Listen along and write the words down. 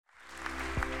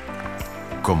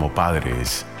Como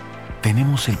padres,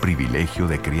 tenemos el privilegio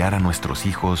de criar a nuestros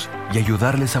hijos y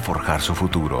ayudarles a forjar su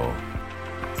futuro.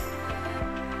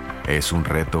 Es un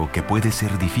reto que puede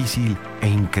ser difícil e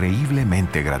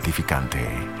increíblemente gratificante.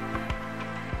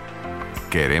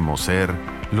 Queremos ser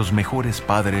los mejores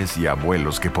padres y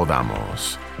abuelos que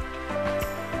podamos.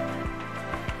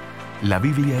 La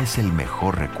Biblia es el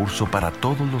mejor recurso para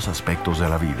todos los aspectos de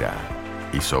la vida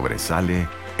y sobresale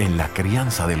en la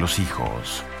crianza de los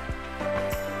hijos.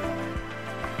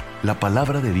 La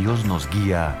palabra de Dios nos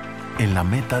guía en la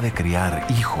meta de criar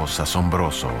hijos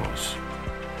asombrosos.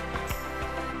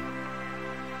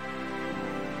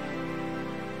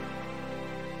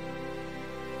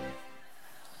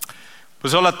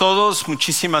 Pues hola a todos,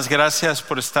 muchísimas gracias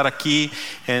por estar aquí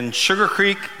en Sugar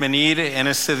Creek, venir en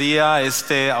este día a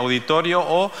este auditorio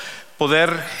o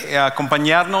poder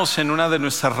acompañarnos en una de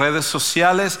nuestras redes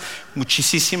sociales.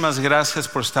 Muchísimas gracias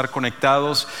por estar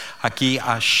conectados aquí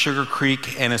a Sugar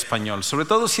Creek en español. Sobre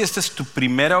todo si esta es tu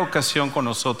primera ocasión con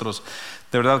nosotros.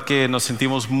 De verdad que nos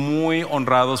sentimos muy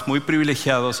honrados, muy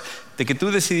privilegiados de que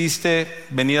tú decidiste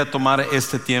venir a tomar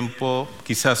este tiempo,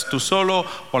 quizás tú solo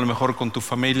o a lo mejor con tu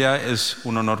familia. Es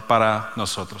un honor para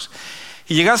nosotros.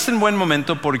 Y llegaste en buen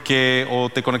momento o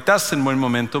te conectaste en buen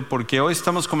momento porque hoy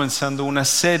estamos comenzando una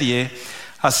serie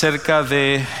acerca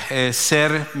de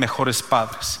ser mejores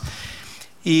padres.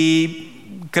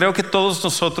 Y creo que todos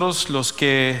nosotros, los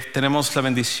que tenemos la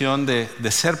bendición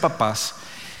de ser papás,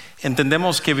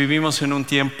 entendemos que vivimos en un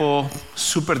tiempo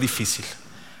súper difícil.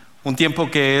 Un tiempo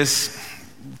que es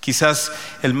quizás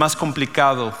el más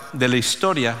complicado de la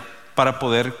historia para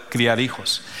poder criar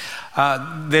hijos.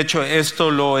 De hecho,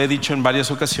 esto lo he dicho en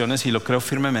varias ocasiones y lo creo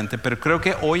firmemente, pero creo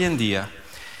que hoy en día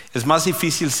es más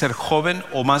difícil ser joven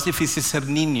o más difícil ser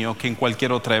niño que en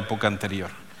cualquier otra época anterior.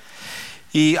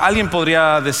 Y alguien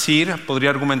podría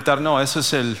argumentar, no, eso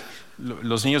es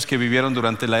los niños que vivieron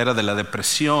durante la era de la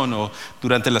depresión o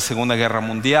durante la Segunda Guerra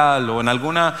Mundial o en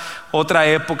alguna otra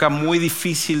época muy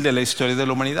difícil de la historia de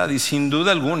la humanidad. Y sin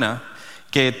duda alguna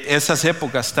que esas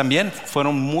épocas también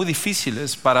fueron muy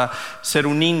difíciles para ser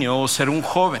un niño o ser un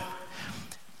joven.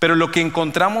 Pero lo que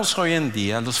encontramos hoy en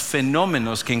día, los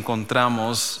fenómenos que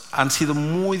encontramos han sido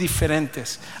muy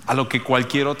diferentes a lo que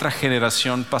cualquier otra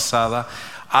generación pasada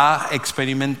ha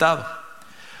experimentado.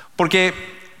 Porque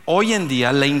hoy en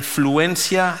día la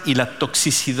influencia y la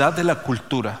toxicidad de la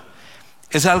cultura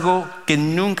es algo que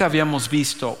nunca habíamos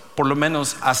visto, por lo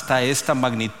menos hasta esta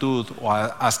magnitud o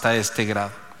hasta este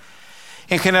grado.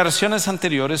 En generaciones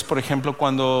anteriores, por ejemplo,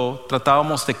 cuando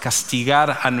tratábamos de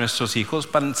castigar a nuestros hijos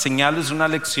para enseñarles una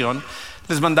lección,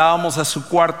 les mandábamos a su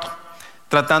cuarto,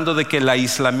 tratando de que el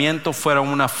aislamiento fuera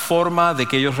una forma de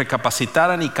que ellos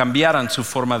recapacitaran y cambiaran su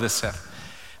forma de ser.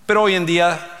 Pero hoy en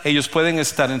día ellos pueden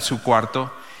estar en su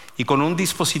cuarto y con un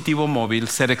dispositivo móvil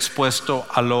ser expuesto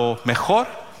a lo mejor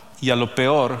y a lo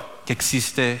peor que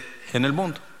existe en el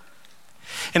mundo.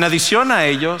 En adición a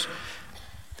ellos,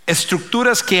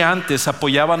 estructuras que antes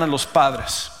apoyaban a los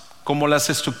padres, como las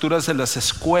estructuras de las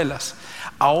escuelas,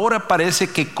 ahora parece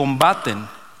que combaten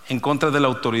en contra de la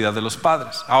autoridad de los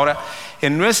padres. Ahora,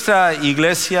 en nuestra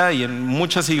iglesia y en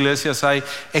muchas iglesias hay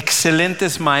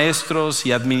excelentes maestros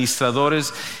y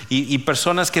administradores y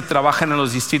personas que trabajan en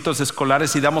los distritos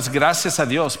escolares y damos gracias a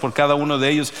Dios por cada uno de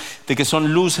ellos, de que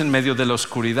son luz en medio de la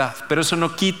oscuridad. Pero eso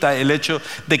no quita el hecho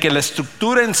de que la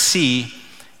estructura en sí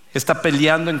está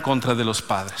peleando en contra de los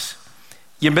padres.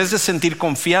 Y en vez de sentir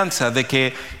confianza de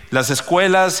que las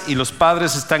escuelas y los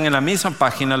padres están en la misma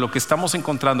página, lo que estamos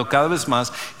encontrando cada vez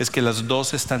más es que las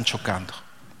dos están chocando.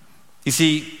 Y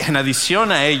si en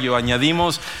adición a ello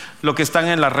añadimos lo que están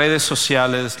en las redes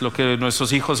sociales, lo que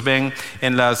nuestros hijos ven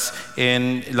en las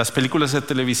películas de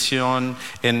televisión,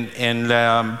 en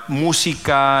la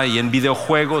música y en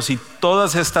videojuegos y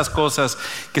todas estas cosas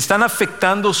que están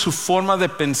afectando su forma de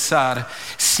pensar,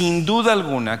 sin duda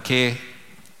alguna que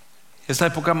es la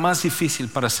época más difícil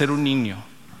para ser un niño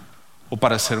o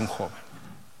para ser un joven.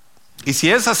 Y si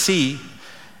es así,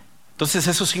 entonces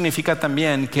eso significa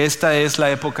también que esta es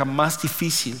la época más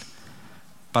difícil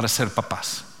para ser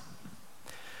papás.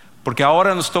 Porque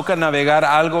ahora nos toca navegar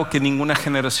algo que ninguna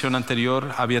generación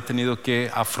anterior había tenido que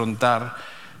afrontar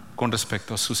con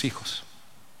respecto a sus hijos.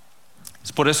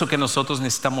 Es por eso que nosotros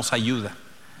necesitamos ayuda.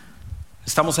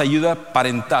 Necesitamos ayuda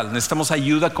parental, necesitamos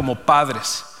ayuda como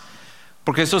padres.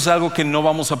 Porque esto es algo que no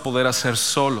vamos a poder hacer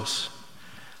solos.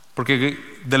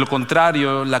 Porque de lo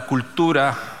contrario, la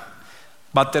cultura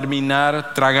va a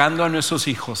terminar tragando a nuestros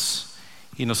hijos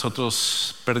y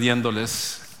nosotros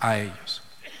perdiéndoles a ellos.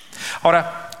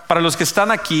 Ahora, para los que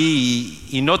están aquí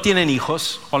y no tienen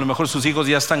hijos, o a lo mejor sus hijos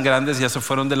ya están grandes, ya se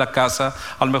fueron de la casa,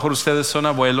 a lo mejor ustedes son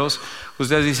abuelos,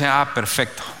 ustedes dicen,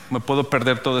 perfecto, me puedo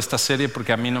perder toda esta serie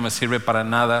porque a mí no me sirve para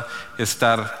nada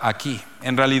estar aquí.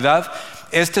 En realidad,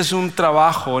 este es un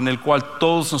trabajo en el cual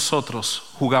todos nosotros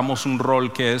jugamos un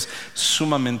rol que es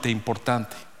sumamente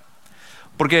importante.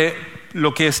 Porque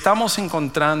lo que estamos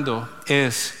encontrando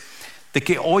es de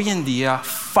que hoy en día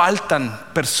faltan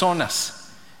personas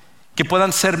que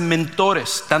puedan ser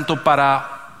mentores, tanto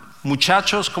para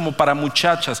muchachos como para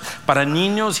muchachas, para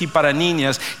niños y para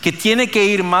niñas, que tiene que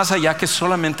ir más allá que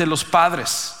solamente los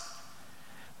padres.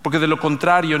 Porque de lo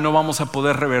contrario no vamos a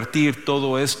poder revertir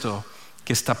todo esto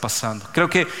que está pasando. Creo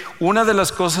que una de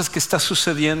las cosas que está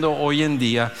sucediendo hoy en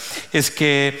día es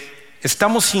que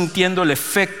estamos sintiendo el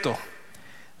efecto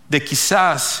de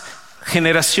quizás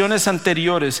generaciones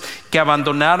anteriores que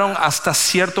abandonaron hasta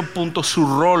cierto punto su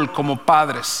rol como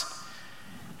padres.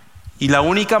 Y la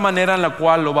única manera en la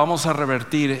cual lo vamos a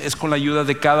revertir es con la ayuda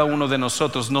de cada uno de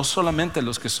nosotros, no solamente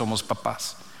los que somos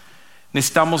papás.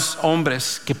 Necesitamos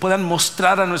hombres que puedan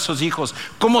mostrar a nuestros hijos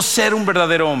cómo ser un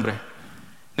verdadero hombre.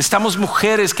 Necesitamos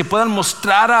mujeres que puedan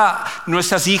mostrar a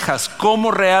nuestras hijas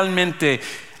cómo realmente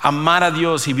amar a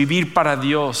Dios y vivir para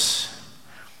Dios.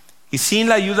 Y sin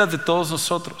la ayuda de todos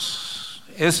nosotros,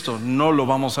 esto no lo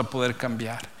vamos a poder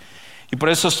cambiar. Y por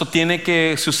eso esto tiene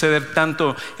que suceder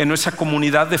tanto en nuestra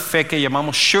comunidad de fe que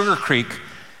llamamos Sugar Creek,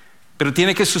 pero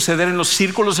tiene que suceder en los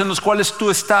círculos en los cuales tú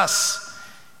estás.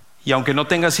 Y aunque no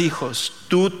tengas hijos,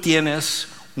 tú tienes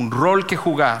un rol que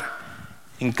jugar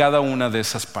en cada una de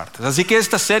esas partes. Así que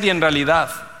esta serie en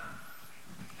realidad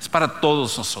es para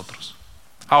todos nosotros.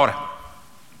 Ahora,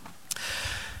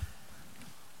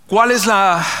 ¿cuál es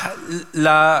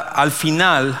al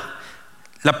final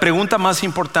la pregunta más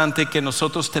importante que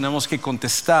nosotros tenemos que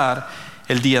contestar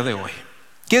el día de hoy?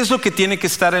 ¿Qué es lo que tiene que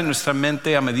estar en nuestra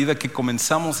mente a medida que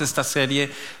comenzamos esta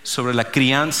serie sobre la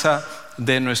crianza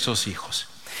de nuestros hijos?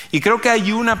 Y creo que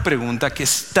hay una pregunta que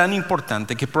es tan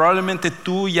importante que probablemente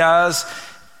tú ya has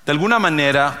de alguna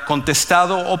manera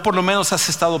contestado o por lo menos has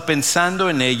estado pensando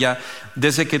en ella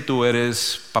desde que tú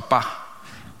eres papá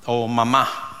o mamá,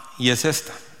 y es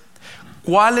esta: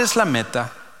 ¿cuál es la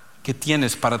meta que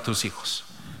tienes para tus hijos?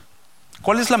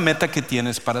 ¿Cuál es la meta que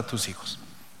tienes para tus hijos?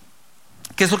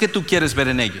 ¿Qué es lo que tú quieres ver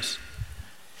en ellos?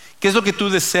 ¿Qué es lo que tú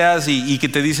deseas y que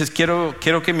te dices,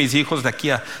 quiero que mis hijos de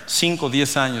aquí a 5,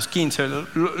 10 años, 15,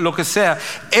 lo que sea,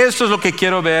 esto es lo que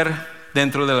quiero ver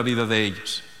dentro de la vida de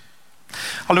ellos?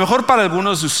 A lo mejor para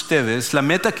algunos de ustedes la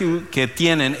meta que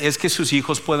tienen es que sus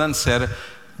hijos puedan ser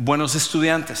buenos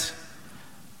estudiantes,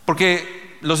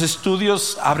 porque los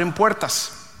estudios abren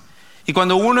puertas. Y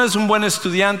cuando uno es un buen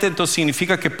estudiante, entonces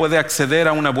significa que puede acceder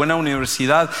a una buena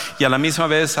universidad, y a la misma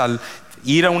vez al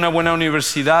ir a una buena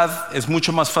universidad es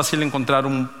mucho más fácil encontrar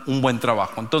un buen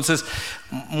trabajo. Entonces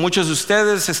muchos de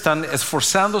ustedes están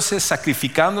esforzándose,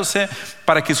 sacrificándose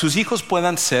para que sus hijos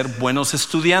puedan ser buenos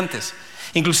estudiantes.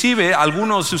 Inclusive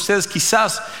algunos de ustedes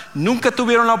quizás nunca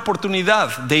tuvieron la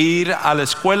oportunidad de ir a la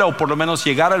escuela o por lo menos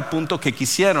llegar al punto que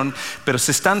quisieron, pero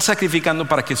se están sacrificando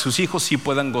para que sus hijos sí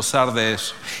puedan gozar de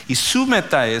eso. Y su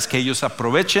meta es que ellos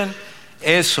aprovechen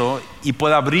eso y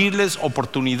pueda abrirles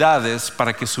oportunidades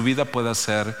para que su vida pueda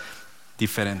ser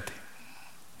diferente.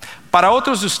 Para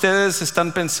otros de ustedes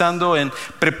están pensando en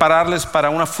prepararles para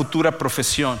una futura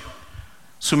profesión.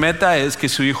 Su meta es que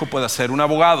su hijo pueda ser un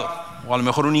abogado, o a lo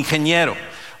mejor un ingeniero,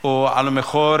 o a lo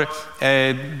mejor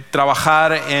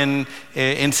trabajar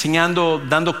enseñando,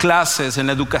 dando clases en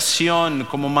la educación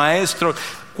como maestro.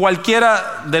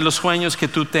 Cualquiera de los sueños que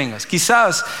tú tengas.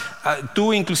 Quizás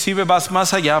tú inclusive vas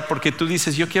más allá porque tú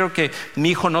dices, yo quiero que mi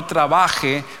hijo no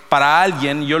trabaje para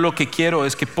alguien, yo lo que quiero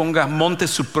es que monte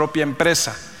su propia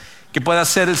empresa, que pueda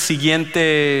ser el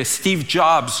siguiente Steve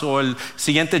Jobs o el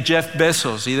siguiente Jeff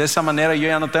Bezos, y de esa manera yo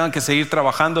ya no tengo que seguir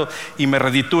trabajando y me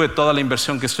reditúe toda la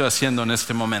inversión que estoy haciendo en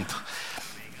este momento.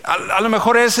 A lo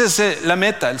mejor esa es la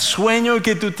meta, el sueño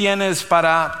que tú tienes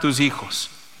para tus hijos.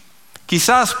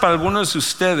 Quizás para algunos de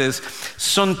ustedes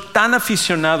son tan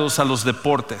aficionados a los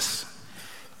deportes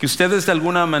que ustedes de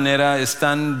alguna manera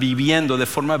están viviendo de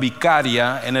forma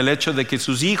vicaria en el hecho de que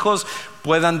sus hijos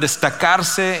puedan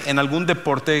destacarse en algún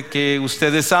deporte que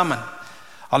ustedes aman.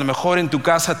 A lo mejor en tu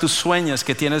casa tú sueñas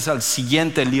que tienes al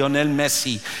siguiente Lionel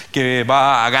Messi que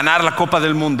va a ganar la Copa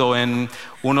del Mundo en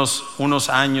unos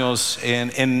años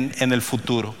en el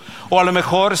futuro. O a lo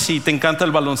mejor si te encanta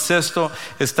el baloncesto,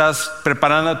 estás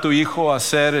preparando a tu hijo a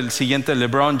ser el siguiente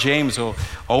LeBron James o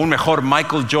un mejor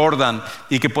Michael Jordan,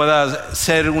 y que pueda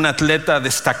ser un atleta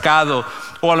destacado.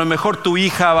 O a lo mejor tu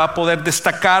hija va a poder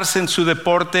destacarse en su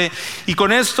deporte, y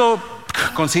con esto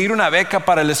conseguir una beca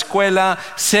para la escuela,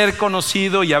 ser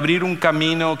conocido y abrir un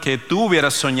camino que tú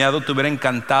hubieras soñado, te hubiera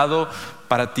encantado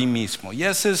para ti mismo. Y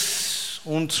ese es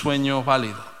un sueño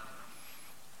válido.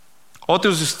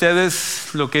 Otros de ustedes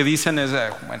lo que dicen es,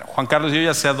 bueno, Juan Carlos, yo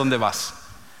ya sé a dónde vas.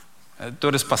 Tú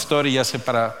eres pastor y ya sé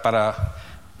para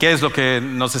qué es lo que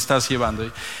nos estás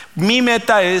llevando. Mi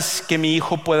meta es que mi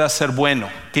hijo pueda ser bueno,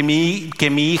 que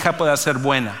mi hija pueda ser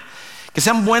buena, que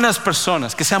sean buenas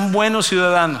personas, que sean buenos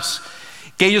ciudadanos,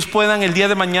 que ellos puedan el día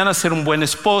de mañana ser un buen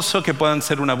esposo, que puedan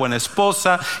ser una buena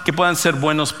esposa, que puedan ser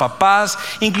buenos papás.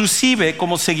 Inclusive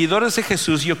como seguidores de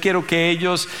Jesús, yo quiero que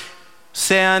ellos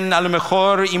sean a lo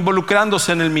mejor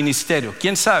involucrándose en el ministerio.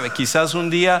 Quién sabe, quizás un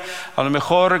día a lo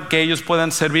mejor que ellos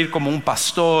puedan servir como un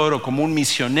pastor o como un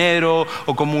misionero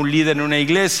o como un líder en una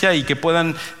iglesia y que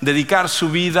puedan dedicar su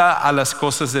vida a las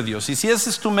cosas de Dios. Y si esa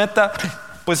es tu meta,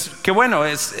 pues qué bueno,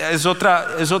 es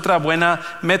otra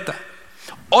buena meta.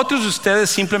 Otros de ustedes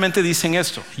simplemente dicen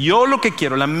esto: yo lo que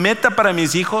quiero, la meta para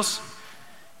mis hijos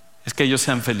es que ellos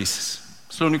sean felices.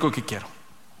 Es lo único que quiero,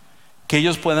 que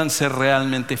ellos puedan ser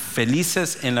realmente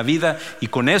felices en la vida, y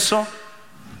con eso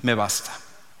me basta.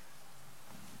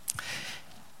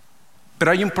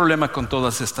 Pero hay un problema con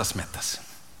todas estas metas.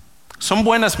 Son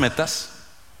buenas metas.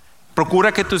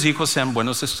 Procura que tus hijos sean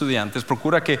buenos estudiantes,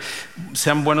 procura que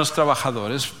sean buenos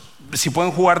trabajadores. Si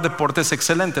pueden jugar deportes,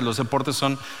 excelente, los deportes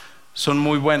son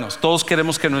muy buenos. Todos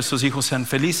queremos que nuestros hijos sean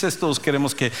felices, todos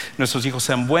queremos que nuestros hijos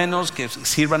sean buenos, que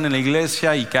sirvan en la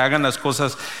iglesia y que hagan las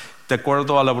cosas de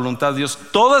acuerdo a la voluntad de Dios.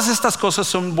 Todas estas cosas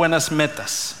son buenas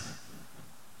metas,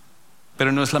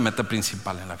 pero no es la meta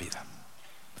principal en la vida.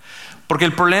 Porque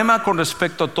el problema con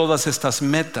respecto a todas estas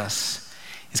metas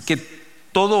es que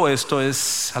todo esto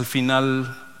es al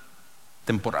final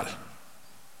temporal.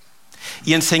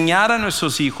 Y enseñar a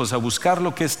nuestros hijos a buscar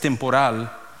lo que es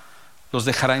temporal los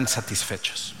dejará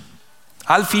insatisfechos.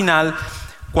 Al final,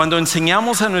 cuando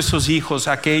enseñamos a nuestros hijos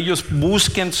a que ellos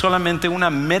busquen solamente una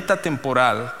meta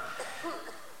temporal,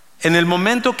 en el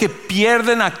momento que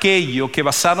pierden aquello que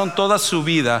basaron toda su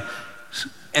vida,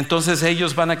 entonces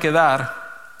ellos van a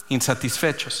quedar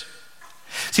insatisfechos.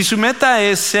 Si su meta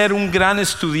es ser un gran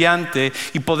estudiante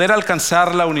y poder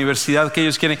alcanzar la universidad que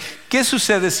ellos quieren, ¿qué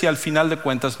sucede si al final de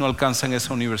cuentas no alcanzan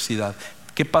esa universidad?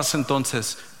 ¿Qué pasa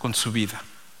entonces con su vida?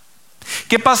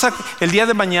 ¿Qué pasa el día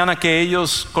de mañana que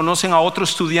ellos conocen a otro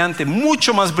estudiante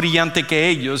mucho más brillante que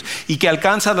ellos y que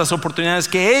alcanza las oportunidades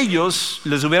que a ellos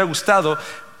les hubiera gustado,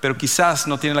 pero quizás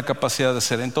no tienen la capacidad de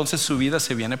hacer? Entonces su vida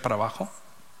se viene para abajo.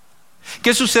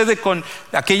 ¿Qué sucede con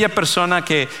aquella persona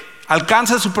que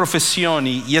alcanza su profesión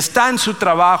y está en su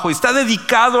trabajo, y está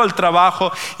dedicado al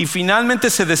trabajo y finalmente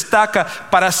se destaca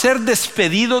para ser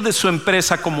despedido de su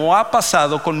empresa, como ha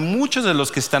pasado con muchos de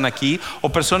los que están aquí o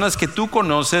personas que tú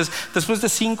conoces después de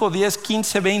 5, 10,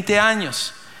 15, 20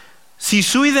 años? Si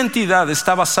su identidad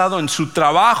está basada en su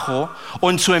trabajo o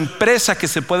en su empresa que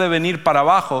se puede venir para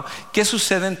abajo, ¿qué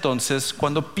sucede entonces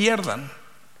cuando pierdan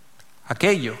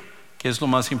aquello que es lo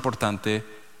más importante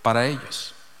para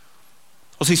ellos?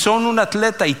 O si son un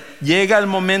atleta y llega el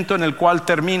momento en el cual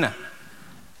termina,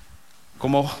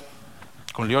 como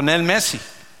con Lionel Messi,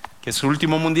 que es su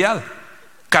último mundial,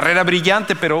 carrera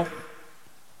brillante, pero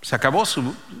se acabó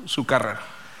su carrera.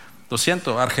 Lo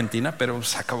siento, Argentina, pero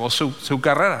se acabó su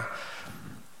carrera.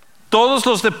 Todos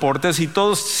los deportes y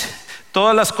todas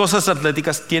las cosas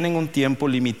atléticas tienen un tiempo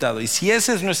limitado, y si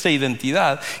esa es nuestra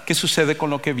identidad, ¿qué sucede con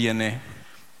lo que viene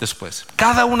después?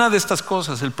 Cada una de estas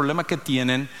cosas, el problema que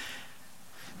tienen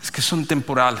es que son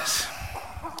temporales.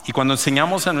 Y cuando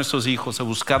enseñamos a nuestros hijos a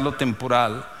buscar lo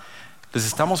temporal, les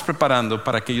estamos preparando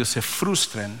para que ellos se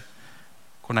frustren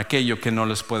con aquello que no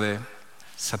les puede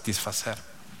satisfacer.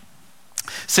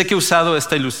 Sé que he usado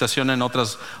esta ilustración en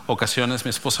otras ocasiones. Mi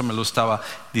esposa me lo estaba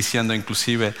diciendo,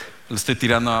 inclusive le estoy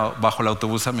tirando bajo el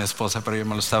autobús a mi esposa, pero ella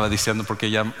me lo estaba diciendo porque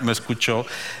ella me escuchó.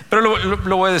 Pero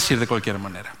lo voy a decir de cualquier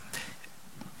manera.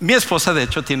 Mi esposa, de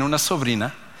hecho, tiene una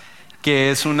sobrina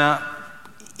que es una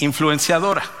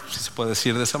influenciadora, si se puede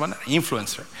decir de esa manera,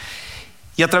 influencer.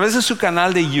 Y a través de su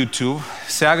canal de YouTube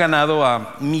se ha ganado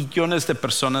a millones de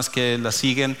personas que la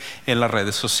siguen en las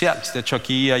redes sociales. De hecho,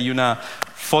 aquí hay una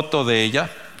foto de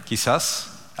ella,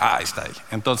 quizás. Ahí está ella.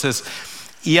 Entonces,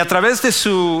 y a través de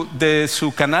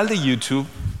su canal de YouTube,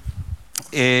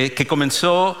 que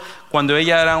comenzó cuando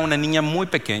ella era una niña muy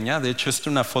pequeña. De hecho, esta es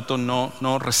una foto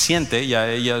no reciente, ya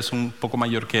ella es un poco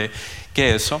mayor que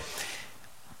eso.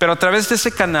 Pero a través de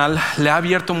ese canal le ha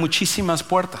abierto muchísimas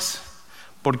puertas,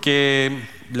 porque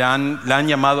le han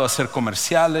llamado a hacer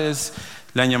comerciales,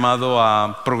 le han llamado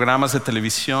a programas de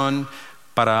televisión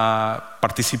para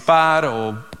participar,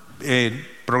 o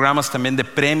programas también de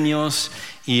premios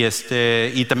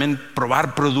y también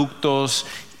probar productos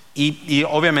y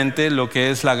obviamente lo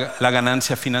que es la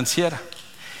ganancia financiera.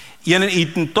 Y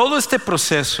en todo este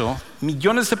proceso,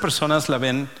 millones de personas la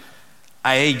ven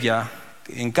a ella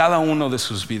en cada uno de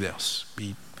sus videos.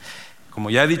 Y como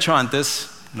ya he dicho antes,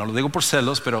 no lo digo por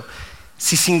celos, pero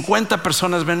si 50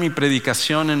 personas ven mi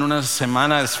predicación en una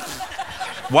semana,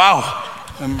 ¡wow!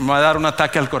 Me va a dar un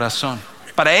ataque al corazón.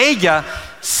 Para ella,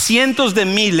 cientos de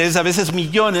miles, a veces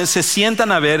millones, se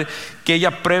sientan a ver que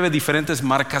ella pruebe diferentes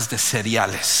marcas de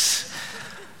cereales.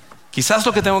 Quizás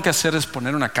lo que tengo que hacer es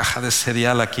poner una caja de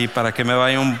cereal aquí para que me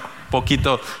vaya un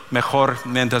poquito mejor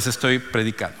mientras estoy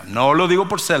predicando. No lo digo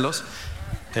por celos,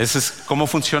 ese es cómo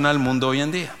funciona el mundo hoy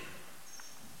en día.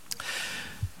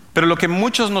 Pero lo que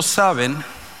muchos no saben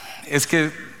es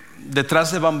que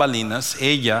detrás de bambalinas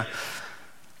ella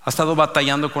ha estado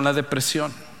batallando con la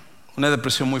depresión, una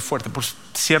depresión muy fuerte por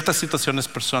ciertas situaciones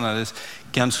personales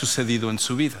que han sucedido en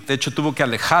su vida. De hecho, tuvo que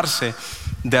alejarse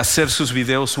de hacer sus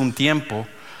videos un tiempo.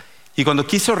 Y cuando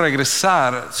quiso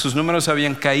regresar, sus números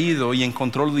habían caído y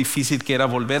encontró lo difícil que era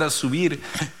volver a subir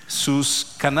sus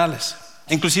canales.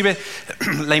 Inclusive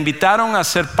la invitaron a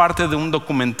ser parte de un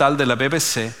documental de la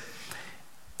BBC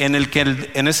en el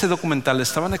que en ese documental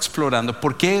estaban explorando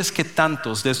por qué es que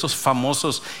tantos de estos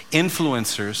famosos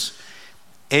influencers,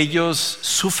 ellos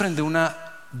sufren de una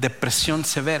depresión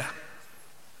severa.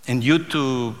 En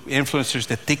YouTube, influencers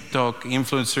de TikTok,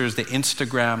 influencers de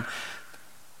Instagram,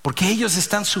 ¿por qué ellos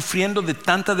están sufriendo de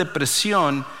tanta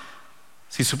depresión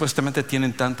si supuestamente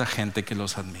tienen tanta gente que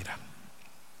los admira?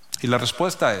 Y la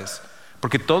respuesta es,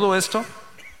 porque todo esto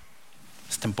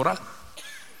es temporal.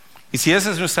 Y si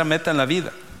esa es nuestra meta en la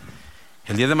vida,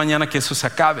 el día de mañana que eso se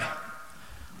acabe,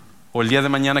 o el día de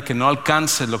mañana que no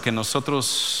alcance lo que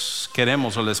nosotros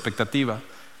queremos o la expectativa,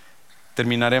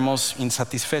 terminaremos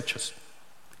insatisfechos.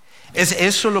 ¿Es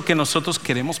eso lo que nosotros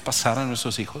queremos pasar a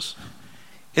nuestros hijos?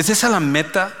 ¿Es esa la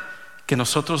meta que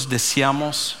nosotros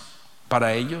deseamos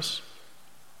para ellos?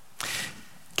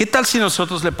 ¿Qué tal si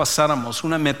nosotros le pasáramos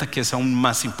una meta que es aún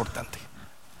más importante?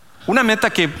 Una meta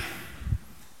que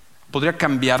podría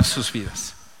cambiar sus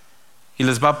vidas y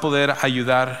les va a poder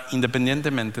ayudar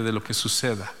independientemente de lo que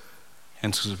suceda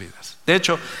en sus vidas. De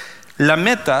hecho, la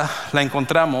meta la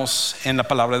encontramos en la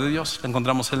palabra de Dios, la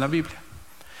encontramos en la Biblia.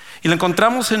 Y la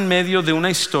encontramos en medio de una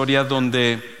historia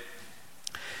donde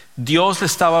Dios le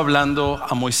estaba hablando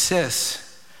a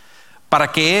Moisés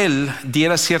para que él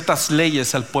diera ciertas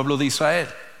leyes al pueblo de Israel.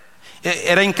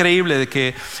 Era increíble de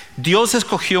que Dios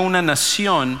escogió una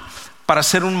nación para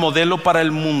ser un modelo para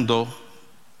el mundo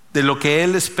de lo que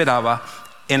él esperaba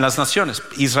en las naciones.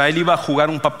 Israel iba a jugar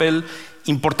un papel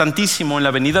importantísimo en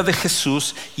la venida de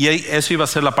Jesús y eso iba a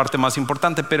ser la parte más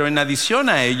importante, pero en adición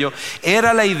a ello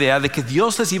era la idea de que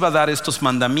Dios les iba a dar estos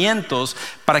mandamientos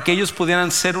para que ellos pudieran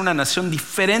ser una nación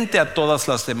diferente a todas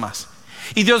las demás.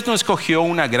 Y Dios no escogió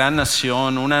una gran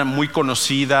nación, una muy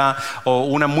conocida o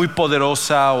una muy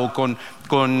poderosa o con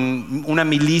una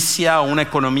milicia o una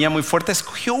economía muy fuerte.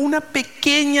 Escogió una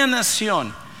pequeña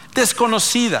nación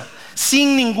desconocida,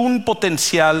 sin ningún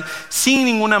potencial, sin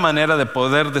ninguna manera de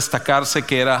poder destacarse,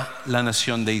 que era la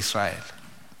nación de Israel.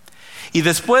 Y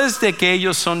después de que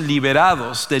ellos son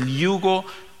liberados del yugo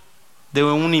de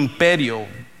un imperio,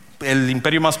 el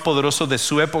imperio más poderoso de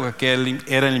su época, que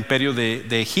era el imperio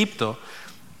de Egipto,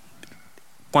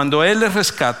 cuando Él les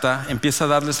rescata, empieza a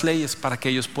darles leyes para que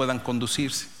ellos puedan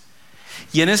conducirse.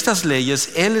 Y en estas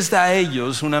leyes Él les da a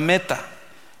ellos una meta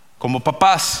como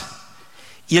papás.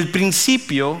 Y el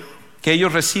principio que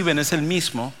ellos reciben es el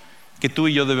mismo que tú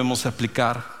y yo debemos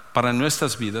aplicar para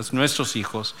nuestras vidas, nuestros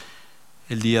hijos,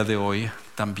 el día de hoy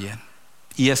también.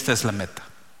 Y esta es la meta.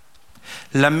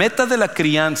 La meta de la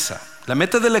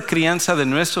crianza de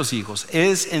nuestros hijos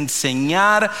es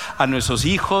enseñar a nuestros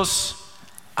hijos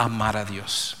a amar a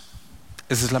Dios.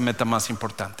 Esa es la meta más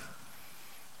importante.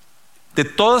 De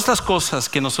todas las cosas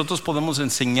que nosotros podemos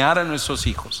enseñar a nuestros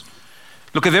hijos,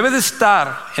 lo que debe de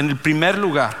estar en el primer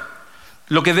lugar,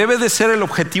 lo que debe de ser el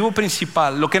objetivo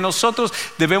principal, lo que nosotros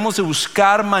debemos de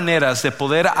buscar maneras de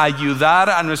poder ayudar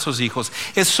a nuestros hijos,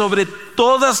 es sobre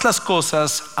todas las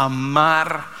cosas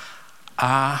amar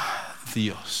a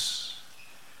Dios.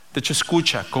 De hecho,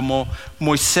 escucha cómo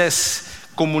Moisés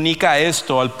comunica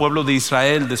esto al pueblo de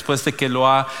Israel después de que lo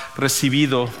ha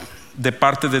recibido de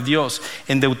parte de Dios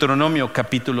en Deuteronomio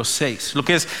capítulo 6. Lo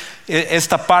que es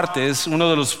esta parte es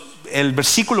uno de el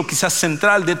versículo quizás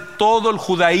central de todo el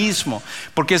judaísmo,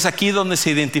 porque es aquí donde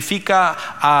se identifica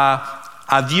a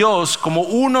a Dios como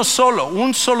uno solo,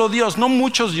 un solo Dios, no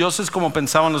muchos dioses como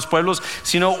pensaban los pueblos,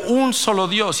 sino un solo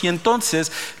Dios. Y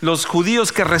entonces los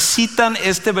judíos que recitan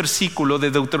este versículo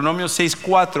de Deuteronomio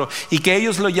 6:4 y que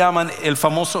ellos lo llaman el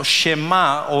famoso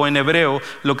Shema, o en hebreo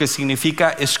lo que significa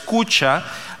escucha,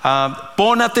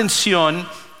 pon atención.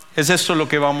 Es esto lo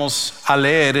que vamos a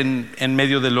leer en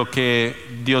medio de lo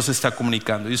que Dios está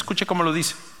comunicando. Y escuche cómo lo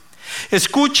dice.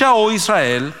 Escucha, oh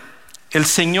Israel, el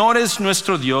Señor es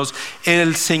nuestro Dios,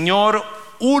 el Señor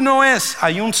uno es,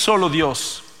 hay un solo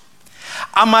Dios.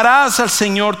 Amarás al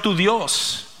Señor tu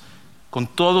Dios con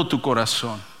todo tu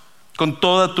corazón, con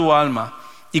toda tu alma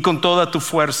y con toda tu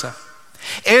fuerza.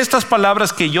 Estas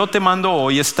palabras que yo te mando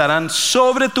hoy estarán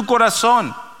sobre tu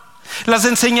corazón. Las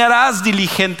enseñarás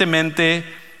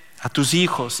diligentemente a tus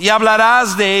hijos y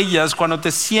hablarás de ellas cuando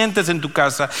te sientes en tu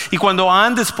casa y cuando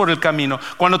andes por el camino,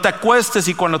 cuando te acuestes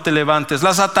y cuando te levantes.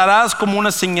 Las atarás como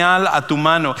una señal a tu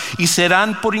mano y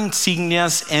serán por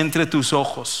insignias entre tus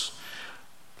ojos.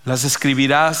 Las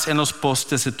escribirás en los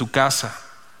postes de tu casa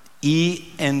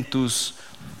y en tus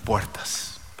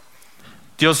puertas.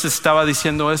 Dios estaba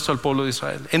diciendo esto al pueblo de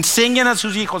Israel: enseñen a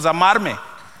sus hijos a amarme.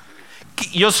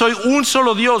 Yo soy un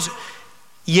solo Dios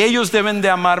y ellos deben de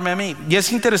amarme a mí. Y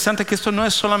es interesante que esto no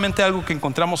es solamente algo que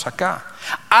encontramos acá.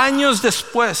 Años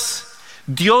después,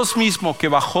 Dios mismo, que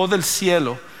bajó del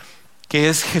cielo, que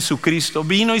es Jesucristo,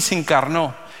 vino y se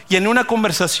encarnó. Y en una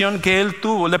conversación que él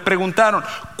tuvo, le preguntaron: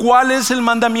 ¿cuál es el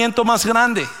mandamiento más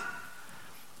grande?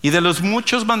 Y de los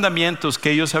muchos mandamientos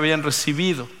que ellos habían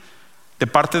recibido de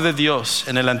parte de Dios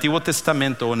en el Antiguo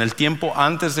Testamento o en el tiempo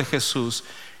antes de Jesús,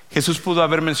 Jesús pudo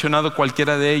haber mencionado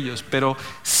cualquiera de ellos, pero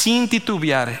sin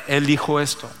titubear, él dijo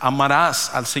esto: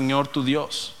 amarás al Señor tu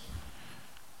Dios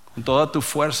con toda tu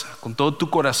fuerza, con todo tu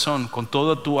corazón, con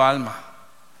toda tu alma,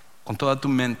 con toda tu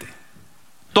mente.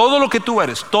 Todo lo que tú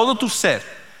eres, todo tu ser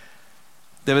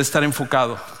debe estar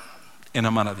enfocado en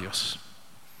amar a Dios.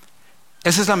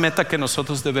 Esa es la meta que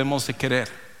nosotros debemos de querer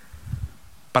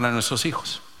para nuestros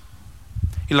hijos.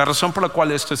 Y la razón por la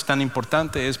cual esto es tan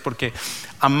importante es porque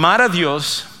amar a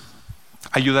Dios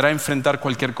ayudará a enfrentar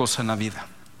cualquier cosa en la vida.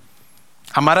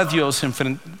 Amar a Dios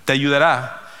te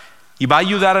ayudará y va a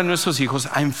ayudar a nuestros hijos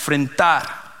a enfrentar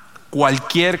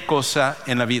cualquier cosa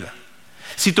en la vida.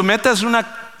 Si tu meta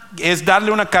es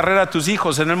darle una carrera a tus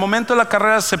hijos, en el momento la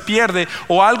carrera se pierde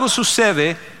o algo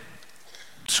sucede,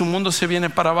 su mundo se viene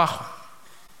para abajo.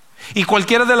 Y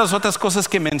cualquiera de las otras cosas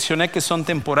que mencioné que son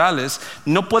temporales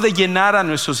no puede llenar a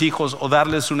nuestros hijos o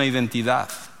darles una identidad.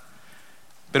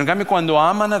 Pero en cambio, cuando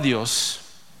aman a Dios,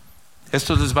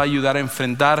 esto les va a ayudar a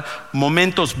enfrentar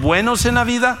momentos buenos en la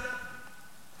vida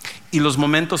y los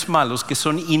momentos malos que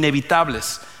son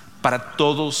inevitables para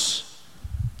todos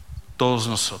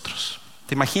nosotros.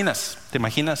 ¿Te imaginas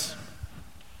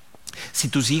si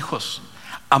tus hijos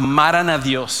amaran a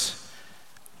Dios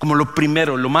como lo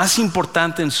primero, lo más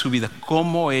importante en su vida?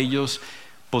 ¿Cómo ellos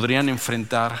podrían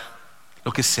enfrentar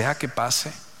lo que sea que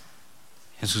pase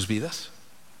en sus vidas?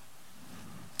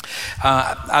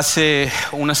 Hace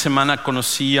una semana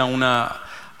conocí a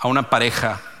una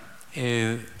pareja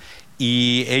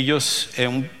y ellos,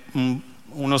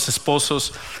 unos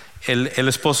esposos. El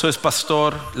esposo es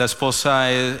pastor, la esposa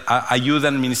ayuda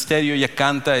en el ministerio, ella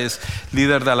canta, es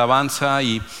líder de alabanza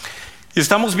y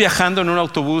estamos viajando en un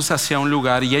autobús hacia un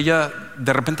lugar y ella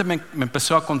de repente me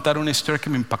empezó a contar una historia que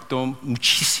me impactó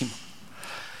muchísimo.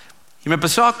 Y me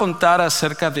empezó a contar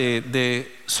acerca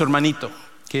de su hermanito,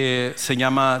 que se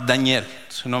llama Daniel.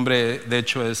 Su nombre de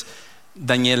hecho es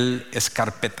Daniel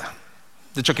Escarpeta.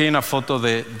 De hecho aquí hay una foto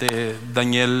de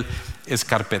Daniel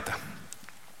Escarpeta.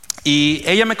 Y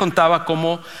ella me contaba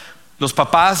cómo los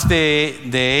papás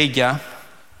de ella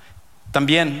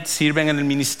también sirven en el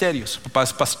ministerio. Su papá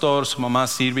es pastor, su mamá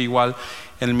sirve igual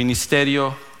en el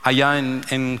ministerio allá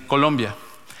en Colombia.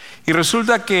 Y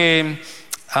resulta que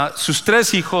sus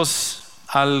 3 hijos,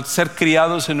 al ser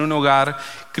criados en un hogar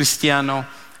cristiano,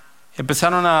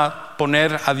 empezaron a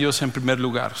poner a Dios en primer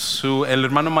lugar. El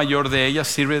hermano mayor de ella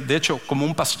sirve, de hecho, como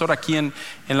un pastor aquí en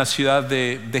la ciudad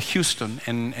de Houston,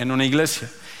 en una iglesia.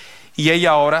 Y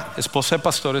ella ahora, esposa de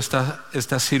pastor,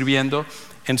 está sirviendo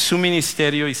en su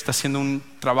ministerio y está haciendo un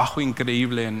trabajo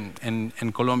increíble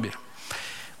en Colombia.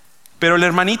 Pero el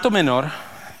hermanito menor,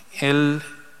 él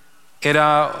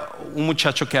era un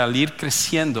muchacho que al ir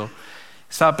creciendo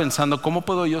estaba pensando: ¿cómo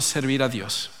puedo yo servir a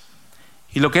Dios?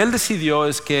 Y lo que él decidió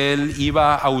es que él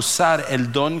iba a usar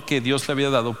el don que Dios le había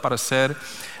dado para ser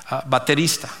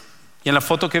baterista. Y en la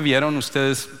foto que vieron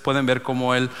ustedes pueden ver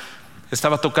cómo él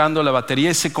estaba tocando la batería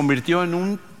y se convirtió en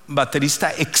un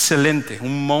baterista excelente,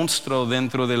 un monstruo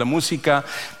dentro de la música.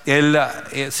 Él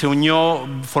se unió,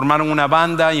 formaron una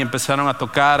banda y empezaron a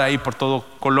tocar ahí por todo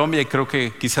Colombia y creo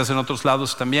que quizás en otros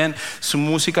lados también. Su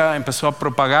música empezó a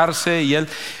propagarse y él,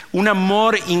 un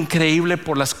amor increíble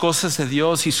por las cosas de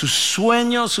Dios, y su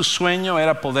sueño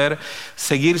era poder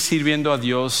seguir sirviendo a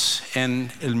Dios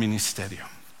en el ministerio.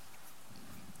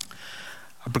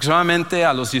 Aproximadamente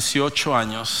a los 18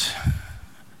 años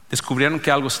descubrieron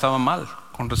que algo estaba mal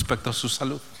con respecto a su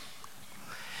salud.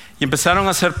 Y empezaron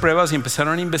a hacer pruebas y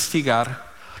empezaron a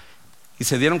investigar y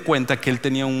se dieron cuenta que él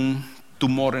tenía un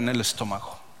tumor en el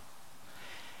estómago.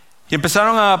 Y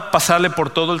empezaron a pasarle por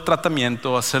todo el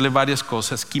tratamiento, a hacerle varias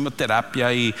cosas,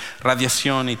 quimioterapia y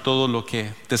radiación y todo lo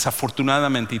que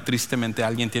desafortunadamente y tristemente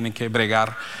alguien tiene que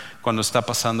bregar cuando está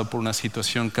pasando por una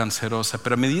situación cancerosa.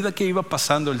 Pero a medida que iba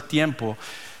pasando el tiempo,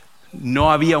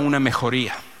 no había una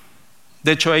mejoría.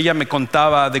 De hecho, ella me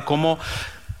contaba de cómo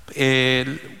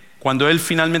cuando él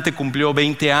finalmente cumplió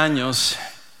 20 años,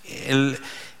 él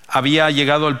había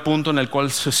llegado al punto en el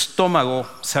cual su estómago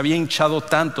se había hinchado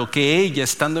tanto que ella,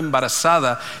 estando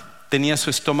embarazada, tenía su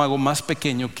estómago más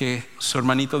pequeño que su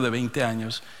hermanito de 20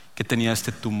 años que tenía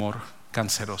este tumor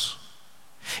canceroso.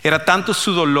 Era tanto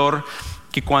su dolor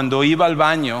que cuando iba al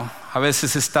baño a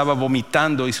veces estaba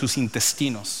vomitando y sus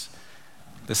intestinos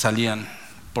le salían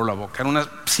por la boca. Era una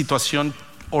situación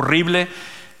horrible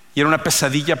y era una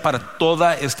pesadilla para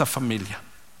toda esta familia.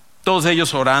 Todos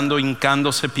ellos orando,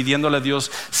 hincándose, pidiéndole a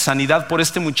Dios sanidad por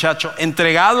este muchacho,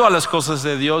 entregado a las cosas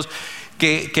de Dios,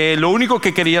 que lo único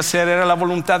que quería hacer era la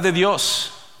voluntad de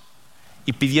Dios,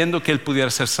 y pidiendo que él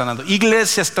pudiera ser sanado.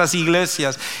 Iglesias tras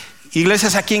iglesias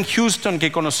aquí en Houston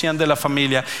que conocían de la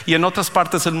familia y en otras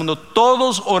partes del mundo,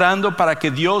 todos orando para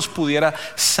que Dios pudiera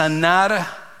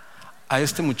sanar a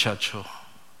este muchacho,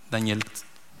 Daniel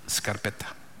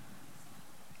Scarpetta.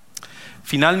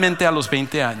 Finalmente, a los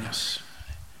 20 años,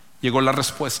 llegó la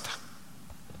respuesta.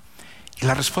 Y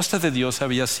la respuesta de Dios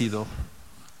había sido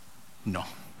no.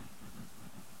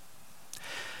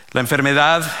 La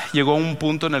enfermedad llegó a un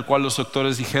punto en el cual los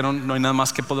doctores dijeron: no hay nada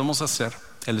más que podemos hacer,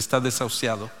 él está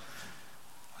desahuciado,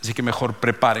 así que mejor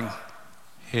preparen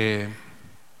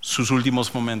sus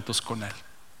últimos momentos con él.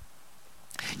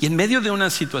 Y en medio de una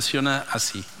situación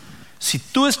así, si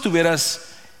tú estuvieras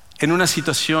en una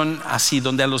situación así,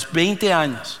 donde a los 20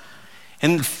 años,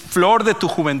 en flor de tu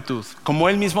juventud, como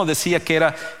él mismo decía que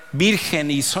era virgen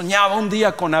y soñaba un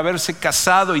día con haberse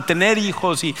casado y tener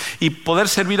hijos y poder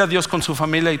servir a Dios con su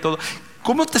familia y todo,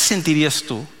 ¿cómo te sentirías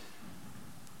tú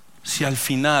si al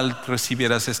final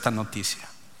recibieras esta noticia?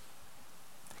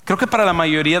 Creo que para la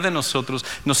mayoría de nosotros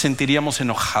nos sentiríamos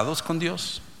enojados con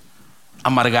Dios,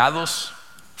 amargados,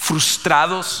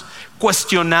 frustrados,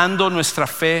 cuestionando nuestra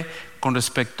fe con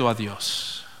respecto a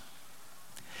Dios.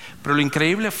 Pero lo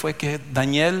increíble fue que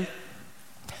Daniel,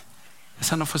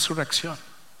 esa no fue su reacción.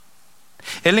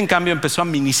 Él en cambio empezó a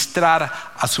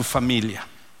ministrar a su familia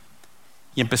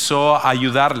y empezó a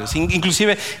ayudarles.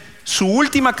 Inclusive su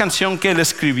última canción que él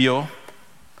escribió,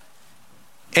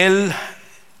 él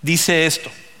dice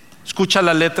esto. Escucha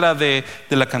la letra de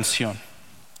la canción.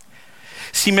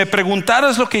 Si me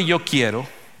preguntaras lo que yo quiero,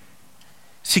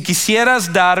 si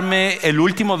quisieras darme el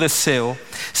último deseo,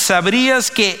 sabrías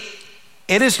que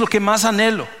eres lo que más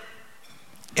anhelo.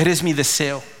 Eres mi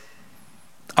deseo.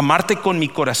 Amarte con mi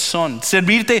corazón,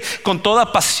 servirte con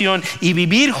toda pasión y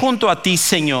vivir junto a ti,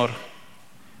 Señor,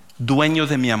 dueño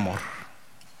de mi amor.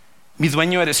 Mi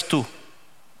dueño eres tú.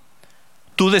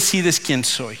 Tú decides quién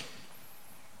soy.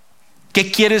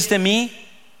 ¿Qué quieres de mí?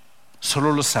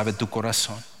 Solo lo sabe tu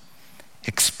corazón,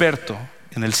 experto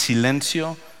en el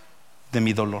silencio de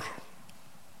mi dolor.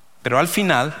 Pero al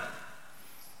final,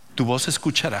 tu voz se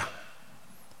escuchará.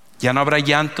 Ya no habrá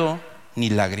llanto ni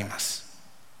lágrimas.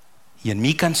 Y en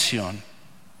mi canción,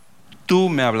 tú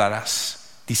me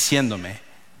hablarás diciéndome: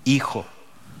 hijo,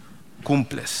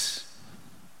 cumples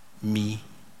mi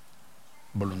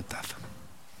voluntad.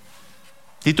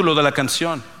 Título de la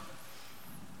canción: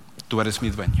 tú eres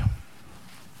mi dueño.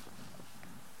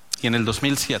 Y en el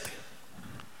 2007,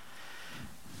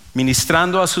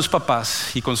 ministrando a sus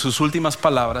papás y con sus últimas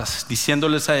palabras,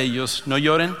 diciéndoles a ellos: no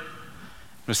lloren,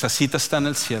 nuestra cita está en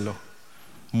el cielo,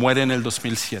 muere en el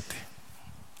 2007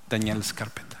 Daniel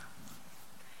Scarpetta.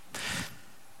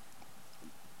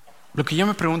 Lo que yo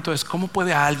me pregunto es: ¿cómo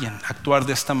puede alguien actuar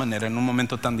de esta manera en un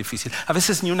momento tan difícil? A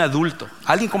veces ni un adulto,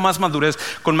 alguien con más madurez,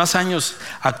 con más años,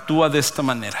 actúa de esta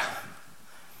manera.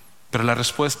 Pero la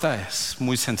respuesta es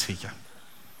muy sencilla.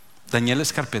 Daniel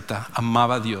Scarpetta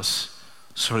amaba a Dios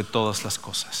sobre todas las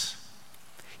cosas,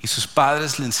 y sus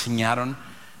padres le enseñaron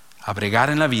a bregar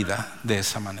en la vida de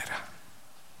esa manera.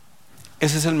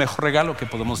 ese es el mejor regalo que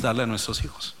podemos darle a nuestros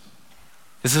hijos.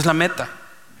 Esa es la meta.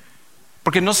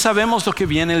 Porque no sabemos lo que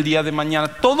viene el día de mañana.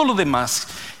 Todo lo demás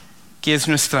que es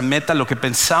nuestra meta, lo que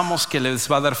pensamos que les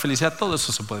va a dar felicidad, todo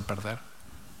eso se puede perder.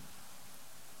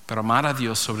 Pero amar a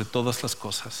Dios sobre todas las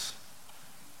cosas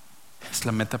es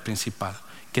la meta principal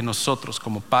que nosotros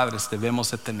como padres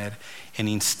debemos de tener en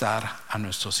instar a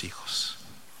nuestros hijos.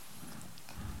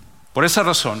 Por esa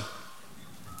razón,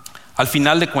 al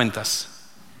final de cuentas,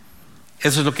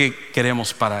 eso es lo que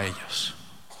queremos para ellos.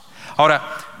 Ahora,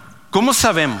 ¿cómo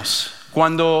sabemos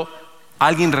cuando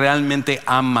alguien realmente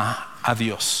ama a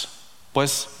Dios?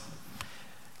 Pues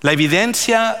la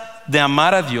evidencia de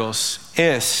amar a Dios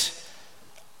es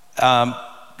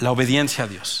la obediencia a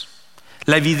Dios.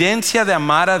 La evidencia de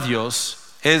amar a Dios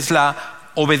es la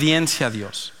obediencia a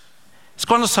Dios. Es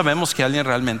cuando sabemos que alguien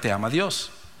realmente ama a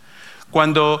Dios.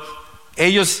 Cuando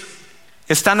ellos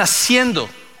están haciendo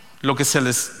lo que se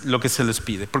les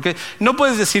pide. Porque no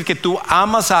puedes decir que tú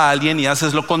amas a alguien y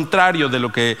haces lo contrario de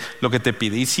lo que te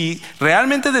pide. Y si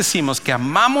realmente decimos que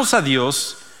amamos a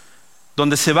Dios,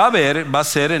 donde se va a ver va a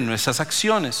ser en nuestras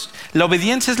acciones. La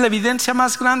obediencia es la evidencia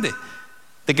más grande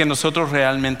de que nosotros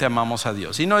realmente amamos a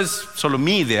Dios. Y no es solo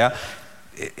mi idea,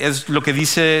 es lo que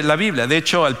dice la Biblia. De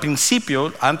hecho, al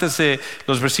principio, antes de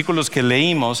los versículos que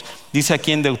leímos, dice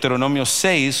aquí en Deuteronomio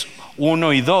 6,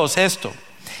 1 y 2 esto: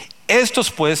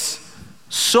 estos pues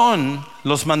son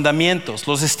los mandamientos,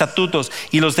 los estatutos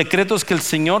y los decretos que el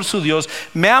Señor su Dios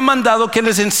me ha mandado que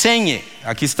les enseñe.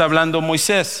 Aquí está hablando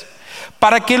Moisés,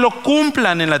 para que lo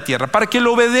cumplan en la tierra, para que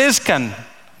lo obedezcan,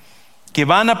 que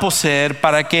van a poseer,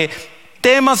 para que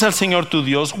temas al Señor tu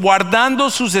Dios, guardando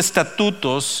sus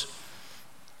estatutos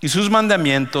y sus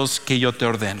mandamientos que yo te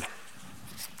ordeno.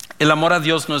 El amor a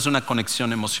Dios no es una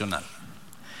conexión emocional,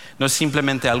 no es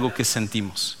simplemente algo que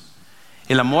sentimos.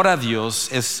 El amor a Dios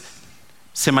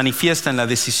se manifiesta en la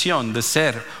decisión de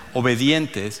ser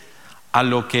obedientes a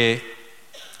lo que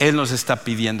Él nos está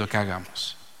pidiendo que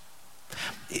hagamos.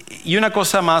 Y una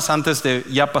cosa más antes de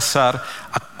ya pasar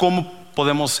a cómo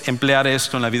podemos emplear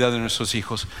esto en la vida de nuestros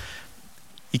hijos,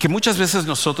 y que muchas veces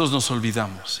nosotros nos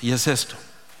olvidamos, y es esto: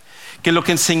 que lo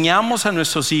que enseñamos a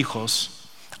nuestros hijos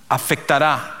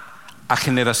afectará a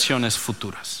generaciones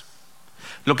futuras.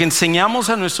 Lo que enseñamos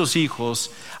a nuestros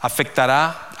hijos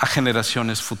afectará a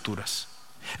generaciones futuras.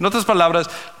 En otras palabras,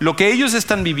 lo que ellos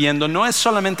están viviendo no es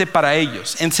solamente para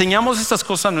ellos. Enseñamos estas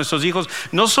cosas a nuestros hijos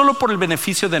no solo por el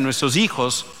beneficio de nuestros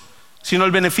hijos, sino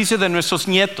el beneficio de nuestros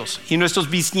nietos y nuestros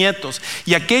bisnietos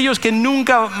y aquellos que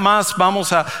nunca más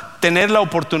vamos a tener la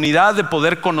oportunidad de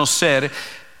poder conocer.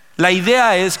 La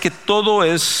idea es que todo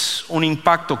es un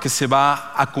impacto que se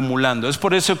va acumulando. Es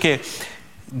por eso que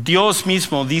Dios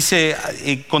mismo dice,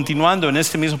 continuando en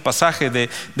este mismo pasaje de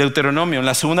Deuteronomio, en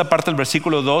la segunda parte del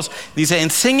versículo 2, dice: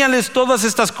 enséñales todas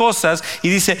estas cosas, y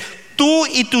dice: tú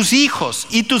y tus hijos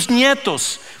y tus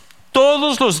nietos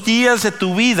todos los días de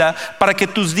tu vida, para que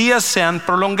tus días sean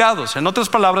prolongados. En otras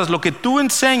palabras, lo que tú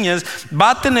enseñes va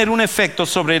a tener un efecto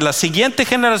sobre la siguiente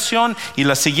generación y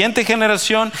la siguiente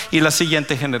generación y la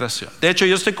siguiente generación. De hecho,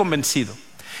 yo estoy convencido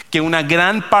que una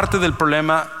gran parte del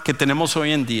problema que tenemos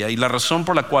hoy en día y la razón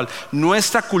por la cual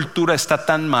nuestra cultura está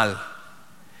tan mal,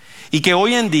 y que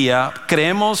hoy en día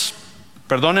creemos,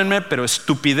 perdónenme, pero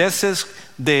estupideces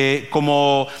de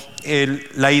como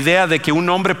la idea de que un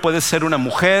hombre puede ser una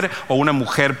mujer o una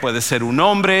mujer puede ser un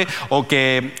hombre, o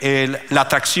que la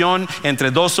atracción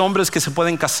entre dos hombres que se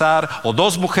pueden casar o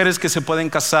dos mujeres que se pueden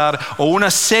casar, o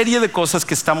una serie de cosas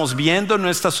que estamos viendo en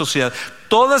nuestra sociedad.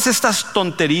 Todas estas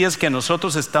tonterías que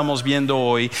nosotros estamos viendo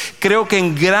hoy, creo que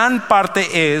en gran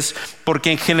parte es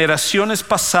porque en generaciones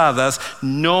pasadas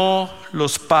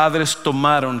los padres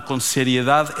tomaron con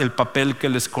seriedad el papel que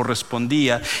les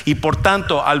correspondía, y por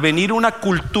tanto, al venir una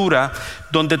cultura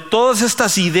donde todas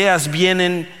estas ideas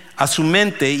vienen a su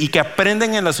mente y que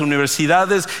aprenden en las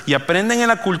universidades y aprenden en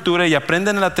la cultura y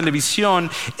aprenden en la televisión,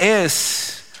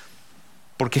 es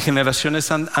porque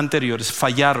generaciones anteriores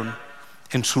fallaron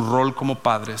en su rol como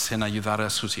padres en ayudar a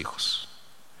sus hijos.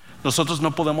 Nosotros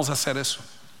no podemos hacer eso.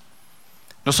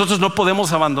 Nosotros no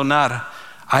podemos abandonar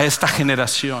a esta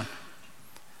generación.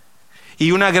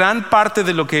 Y una gran parte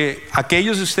de lo que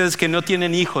aquellos de ustedes que no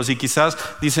tienen hijos y quizás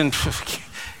dicen: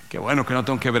 qué bueno que no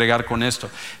tengo que bregar con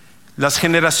esto. Las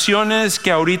generaciones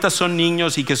que ahorita son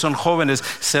niños y que son jóvenes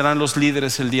serán los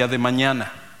líderes el día de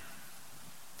mañana.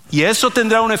 Y eso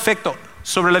tendrá un efecto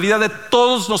sobre la vida de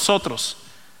todos nosotros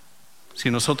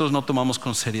si nosotros no tomamos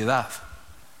con seriedad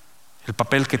el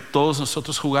papel que todos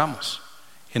nosotros jugamos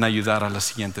en ayudar a las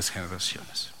siguientes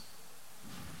generaciones.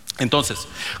 Entonces,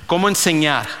 ¿cómo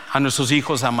enseñar a nuestros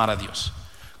hijos a amar a Dios?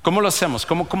 ¿Cómo lo hacemos?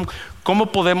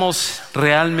 ¿Cómo podemos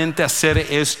realmente hacer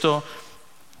esto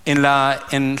en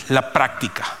la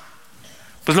práctica?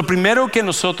 Pues lo primero que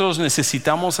nosotros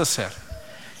necesitamos hacer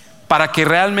para que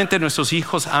realmente nuestros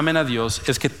hijos amen a Dios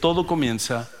es que todo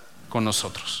comienza con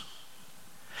nosotros.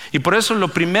 Y por eso lo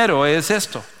primero es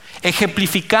esto: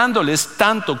 ejemplificándoles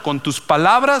tanto con tus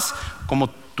palabras como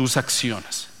tus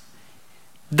acciones,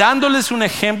 dándoles un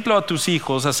ejemplo a tus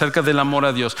hijos acerca del amor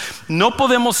a Dios. No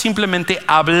podemos simplemente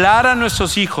hablar a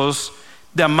nuestros hijos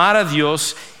de amar a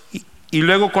Dios y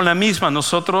luego con la misma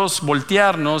nosotros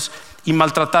voltearnos y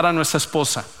maltratar a nuestra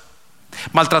esposa,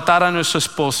 maltratar a nuestro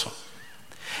esposo,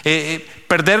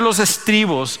 perder los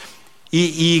estribos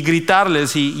y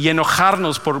gritarles y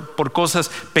enojarnos por cosas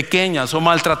pequeñas o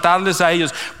maltratarles a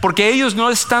ellos, porque ellos no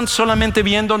están solamente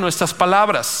viendo nuestras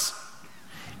palabras,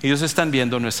 ellos están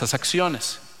viendo nuestras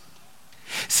acciones.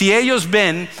 Si ellos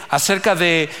ven acerca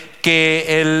de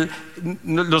que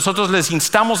nosotros les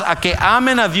instamos a que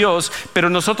amen a Dios, pero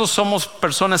nosotros somos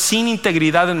personas sin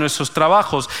integridad en nuestros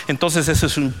trabajos, entonces ese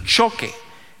es un choque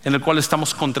en el cual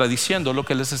estamos contradiciendo lo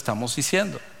que les estamos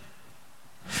diciendo.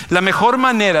 La mejor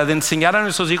manera de enseñar a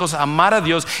nuestros hijos a amar a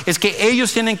Dios es que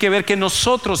ellos tienen que ver que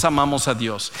nosotros amamos a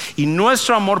Dios, y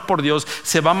nuestro amor por Dios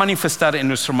se va a manifestar en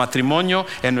nuestro matrimonio,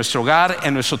 en nuestro hogar,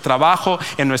 en nuestro trabajo,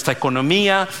 en nuestra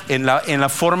economía, en la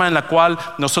forma en la cual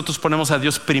nosotros ponemos a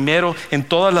Dios primero en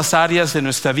todas las áreas de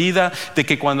nuestra vida. De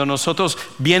que cuando nosotros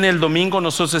viene el domingo,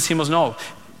 nosotros decimos: no,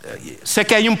 sé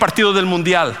que hay un partido del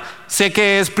mundial, sé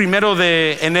que es 1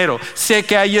 de enero, sé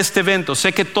que hay este evento,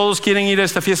 sé que todos quieren ir a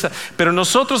esta fiesta, pero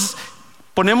nosotros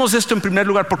ponemos esto en primer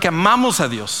lugar porque amamos a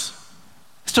Dios.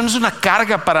 Esto no es una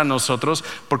carga para nosotros,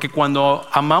 porque cuando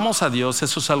amamos a Dios,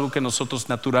 eso es algo que nosotros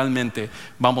naturalmente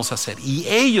vamos a hacer, y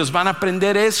ellos van a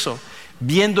aprender eso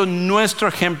viendo nuestro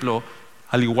ejemplo,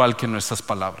 al igual que nuestras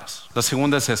palabras. La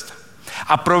segunda es esta: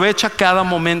 aprovecha cada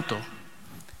momento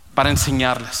para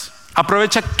enseñarles.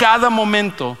 Aprovecha cada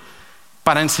momento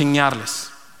para enseñarles.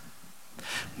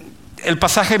 El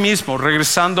pasaje mismo,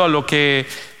 regresando a lo que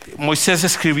Moisés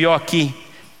escribió aquí,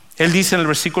 él dice en el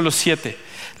versículo 7: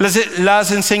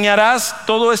 las enseñarás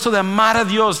todo esto de amar a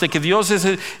Dios, de que Dios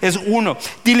es uno,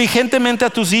 diligentemente a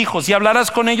tus hijos, y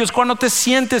hablarás con ellos cuando te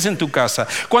sientes en tu casa,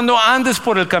 cuando andes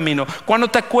por el camino, cuando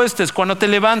te acuestes, cuando te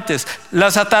levantes.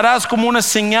 Las atarás como una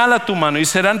señal a tu mano y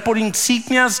serán por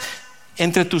insignias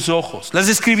entre tus ojos. Las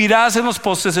escribirás en los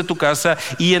postes de tu casa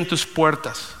y en tus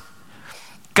puertas.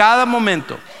 Cada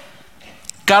momento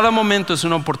es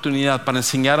una oportunidad para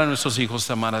enseñar a nuestros hijos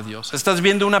a amar a Dios. Estás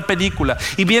viendo una película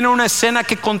y viene una escena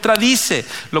que contradice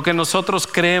lo que nosotros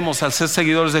creemos al ser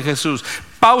seguidores de Jesús.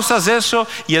 Pausas eso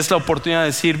y es la oportunidad de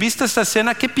decir: ¿viste esta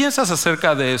escena? ¿Qué piensas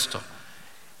acerca de esto?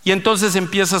 Y entonces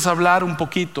empiezas a hablar un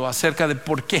poquito acerca de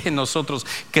por qué nosotros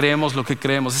creemos lo que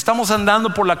creemos. Estamos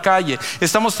andando por la calle,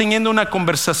 estamos teniendo una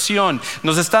conversación,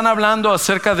 nos están hablando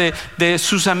acerca de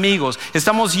sus amigos,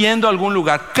 estamos yendo a algún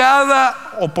lugar.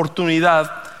 Cada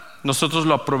oportunidad nosotros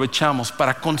lo aprovechamos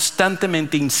para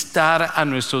constantemente instar a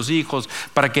nuestros hijos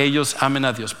para que ellos amen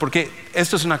a Dios. Porque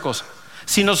esto es una cosa: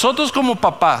 si nosotros como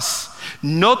papás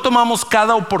no tomamos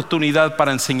cada oportunidad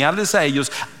para enseñarles a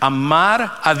ellos a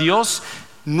amar a Dios,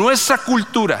 nuestra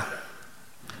cultura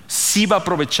sí va a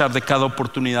aprovechar de cada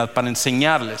oportunidad para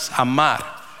enseñarles a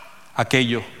amar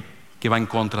aquello que va en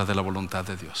contra de la voluntad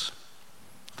de Dios.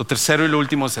 Lo tercero y lo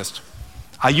último es esto: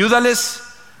 ayúdales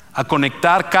a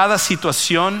conectar cada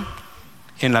situación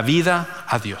en la vida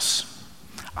a Dios.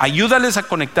 Ayúdales a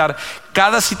conectar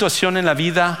cada situación en la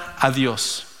vida a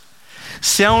Dios.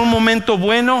 Sea un momento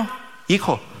bueno,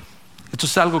 hijo, esto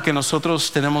es algo que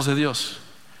nosotros tenemos de Dios.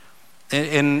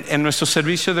 En nuestro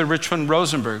servicio de Richmond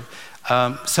Rosenberg,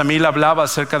 Samil hablaba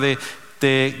acerca de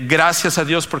gracias a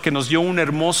Dios porque nos dio un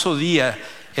hermoso día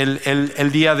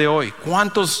el día de hoy.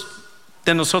 ¿Cuántos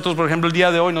de nosotros, por ejemplo, el día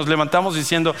de hoy nos levantamos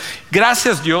diciendo: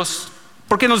 gracias Dios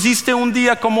porque nos diste un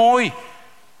día como hoy?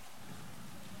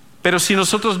 Pero si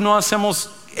nosotros no hacemos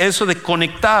eso de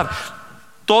conectar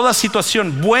toda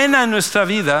situación buena en nuestra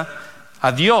vida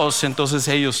a Dios, entonces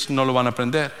ellos no lo van a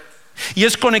aprender. Y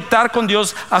es conectar con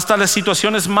Dios hasta las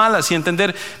situaciones malas y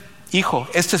entender: hijo,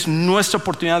 esta es nuestra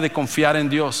oportunidad de confiar en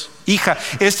Dios. Hija,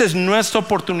 esta es nuestra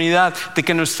oportunidad de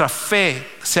que nuestra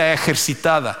fe sea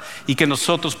ejercitada y que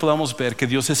nosotros podamos ver que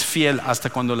Dios es fiel hasta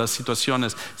cuando las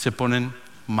situaciones se ponen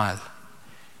mal.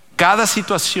 Cada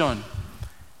situación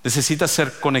necesita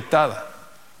ser conectada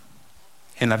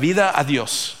en la vida a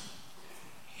Dios.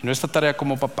 Y nuestra tarea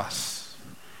como papás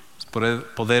es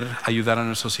poder ayudar a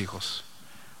nuestros hijos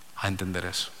a entender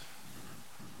eso.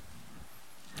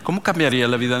 ¿Cómo cambiaría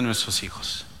la vida de nuestros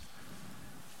hijos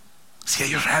si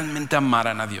ellos realmente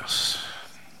amaran a Dios?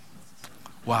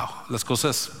 wow, las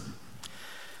cosas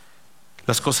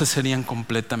serían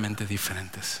completamente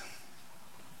diferentes.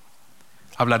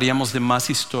 Hablaríamos de más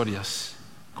historias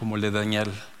como el de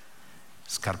Daniel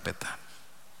Scarpetta.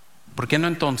 ¿Por qué no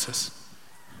entonces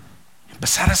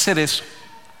empezar a hacer eso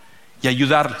y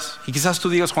ayudarles? Y quizás tú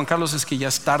digas, Juan Carlos, es que ya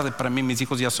es tarde para mí, mis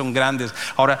hijos ya son grandes,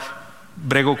 ahora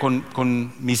brego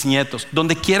con mis nietos.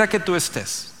 Donde quiera que tú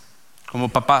estés, como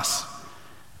papás,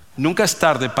 nunca es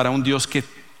tarde para un Dios que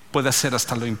puede hacer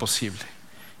hasta lo imposible.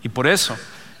 Y por eso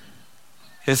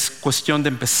es cuestión de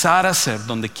empezar a hacer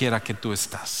donde quiera que tú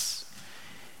estás.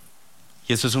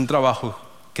 Y eso es un trabajo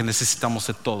que necesitamos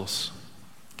de todos,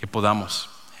 que podamos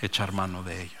echar mano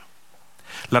de ello.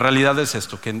 La realidad es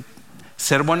esto, que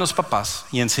ser buenos papás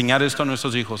y enseñar esto a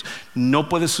nuestros hijos no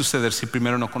puede suceder si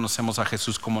primero no conocemos a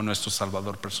Jesús como nuestro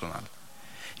Salvador personal.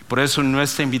 Y por eso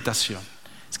nuestra invitación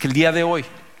es que el día de hoy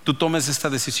tú tomes esta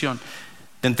decisión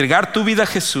de entregar tu vida a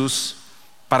Jesús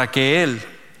para que Él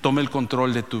tome el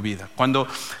control de tu vida.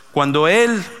 Cuando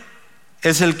Él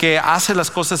es el que hace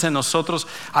las cosas en nosotros,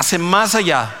 hace más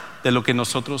allá de lo que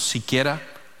nosotros siquiera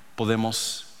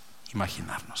podemos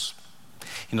imaginarnos.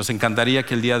 Y nos encantaría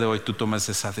que el día de hoy tú tomes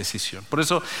esa decisión. Por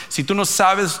eso, si tú no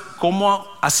sabes cómo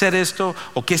hacer esto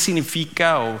o qué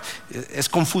significa o es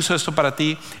confuso esto para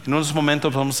ti, en unos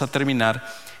momentos vamos a terminar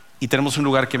y tenemos un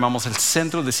lugar que llamamos el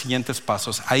Centro de Siguientes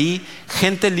Pasos. Ahí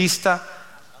gente lista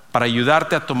para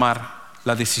ayudarte a tomar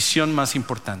la decisión más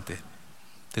importante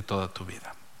de toda tu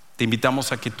vida. Te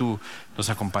invitamos a que tú nos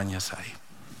acompañes ahí.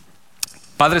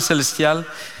 Padre Celestial,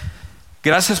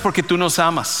 gracias porque tú nos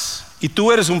amas. Y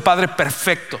tú eres un Padre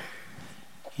perfecto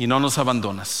y no nos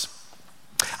abandonas.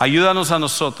 Ayúdanos a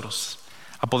nosotros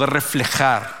a poder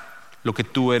reflejar lo que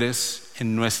tú eres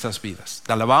en nuestras vidas.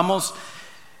 Te alabamos,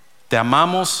 te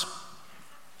amamos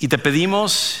y te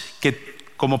pedimos que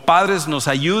como padres nos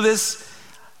ayudes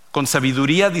con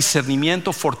sabiduría,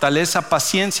 discernimiento, fortaleza,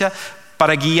 paciencia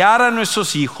para guiar a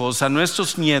nuestros hijos, a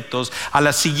nuestros nietos, a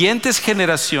las siguientes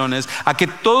generaciones, a que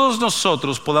todos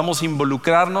nosotros podamos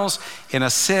involucrarnos en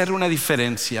hacer una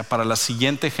diferencia para la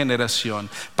siguiente generación,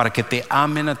 para que te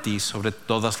amen a ti sobre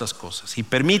todas las cosas. Y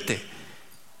permite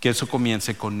que eso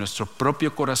comience con nuestro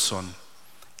propio corazón,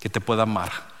 que te pueda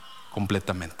amar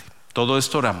completamente. Todo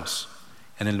esto oramos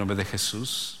en el nombre de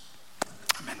Jesús.